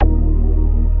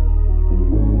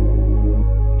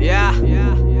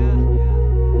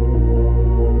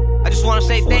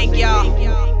say thank y'all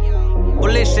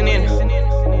for listening.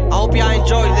 I hope y'all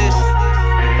enjoyed this.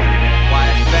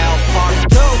 YFL Part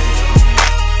 2.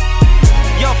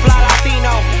 Yo, Fly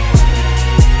Latino.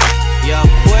 Yo,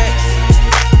 Quicks.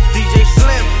 DJ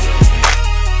Slim.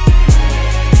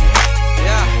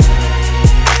 Yeah.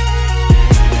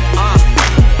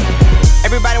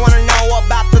 Everybody wanna know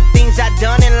about the things I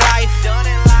done in life,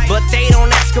 but they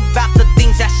don't ask about the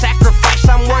things I sacrificed.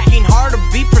 I'm working hard to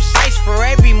be precise. For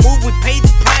every move we pay the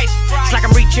price. It's like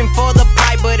I'm reaching for the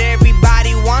pie, but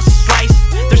everybody wants a slice.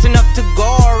 There's enough to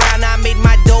go around. I made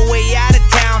my dough way out of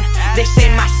town. They say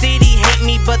my city hate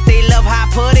me, but they love how I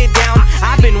put it down.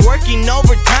 I've been working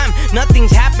overtime.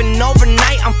 Nothing's happened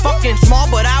overnight. I'm fucking small,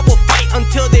 but I will fight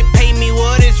until they pay me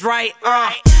what is right.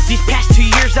 These past 2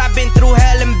 years I've been through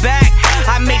hell and back.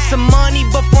 I made some money,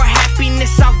 but for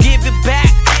happiness I'll give it back.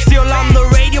 Still on the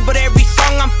radio, but every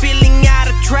song I'm feeling out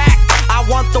of track. I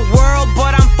want the world,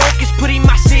 but I'm focused, putting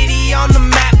my city on the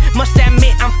map. Must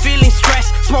admit I'm feeling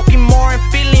stressed, smoking more and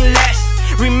feeling less.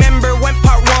 Remember when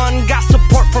part 1 got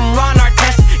support from Ron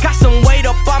Artest. Got some weight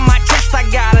up on my chest, I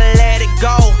gotta let it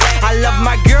go. I love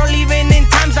my girl even in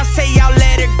times I say I'll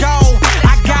let her go.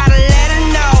 I gotta let her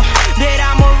know that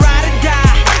I'm a ride or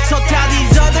die. So tell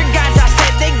these other guys I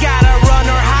said they gotta run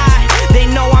or hide. They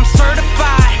know I'm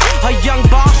certified, a young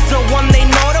boss, the one they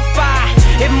notify.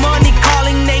 If money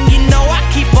calling, then you know I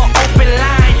keep an open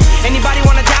line. Anybody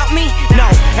wanna doubt me? No.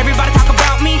 Everybody talk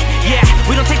about me? Yeah,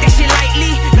 we don't take that shit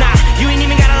lightly. Nah, you ain't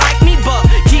even gotta like me, but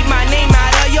keep my name out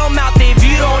of your mouth if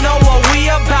you don't know what we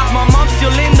about. My mom's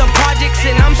still in the projects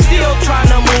and I'm still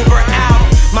trying to move her out.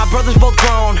 My brothers both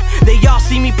grown, they all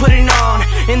see me putting on.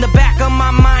 In the back of my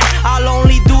mind, I'll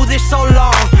only do this so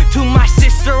long. To my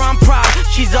sister, I'm proud,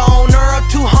 she's the owner of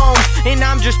 2 homes. And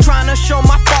I'm just trying to show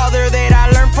my father that I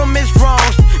learned from his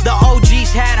wrongs. The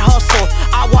OGs had hustle,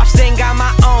 I watched them got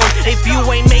my own. If you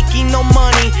ain't making no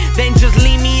money, then just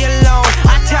leave me alone.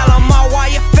 I tell them